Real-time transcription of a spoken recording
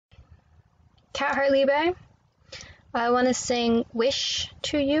Cat Hartliebe. I want to sing Wish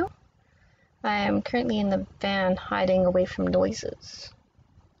to you. I am currently in the van hiding away from noises.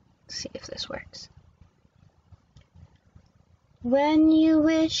 Let's see if this works. When you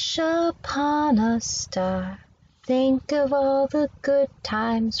wish upon a star, think of all the good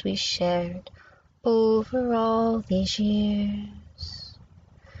times we shared over all these years.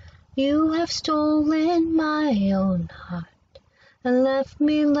 You have stolen my own heart and left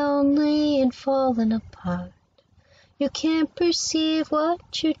me lonely and fallen apart. You can't perceive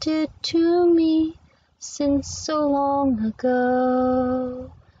what you did to me since so long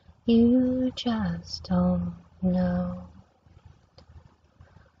ago. You just don't know.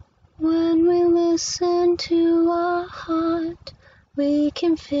 When we listen to our heart, we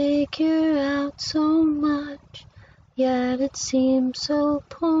can figure out so much, yet it seems so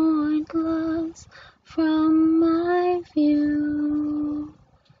pointless from my view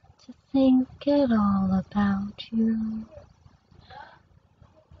to think at all about you.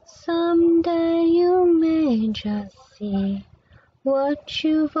 Someday you may just see what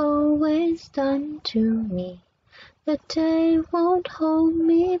you've always done to me. The day won't hold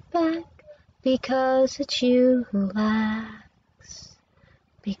me back, because it's you who laughs,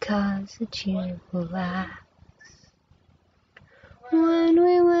 because it's you who laughs. When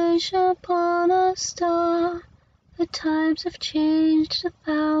we wish upon a star, the times have changed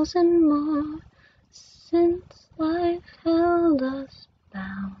 1,000 more since life held us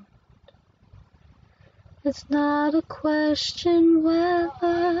bound. It's not a question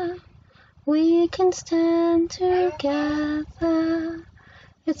whether we can stand together.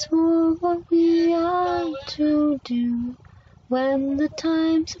 It's more what we are to do when the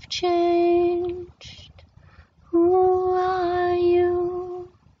times have changed. Who are you?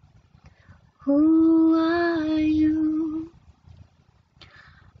 Who are you?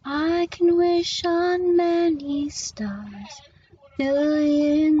 I can wish on many stars,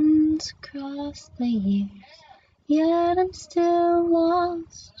 billions across the years, yet I'm still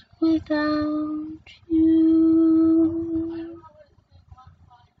lost without you.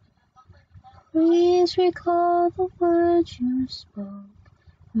 Please recall the words you spoke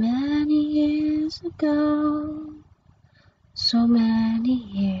many years ago, so many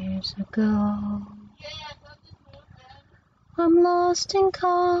years ago. I'm lost and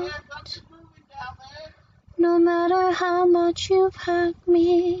caught, no matter how much you've hurt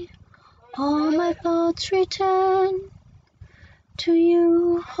me. All my thoughts return to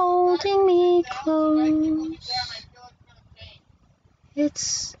you holding me close.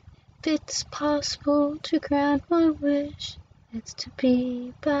 If it's possible to grant my wish, it's to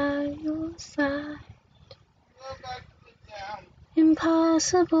be by your side.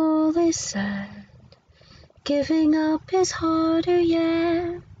 Impossible, they said, giving up is harder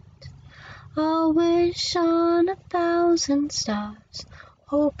yet. I'll wish on 1,000 stars,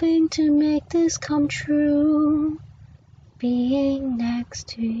 hoping to make this come true, being next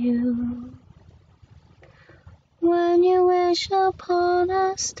to you. When you wish upon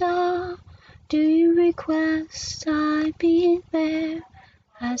a star, do you request I be there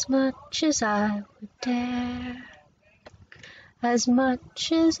as much as I would dare, as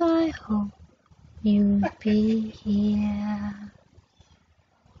much as I hope you'd be here?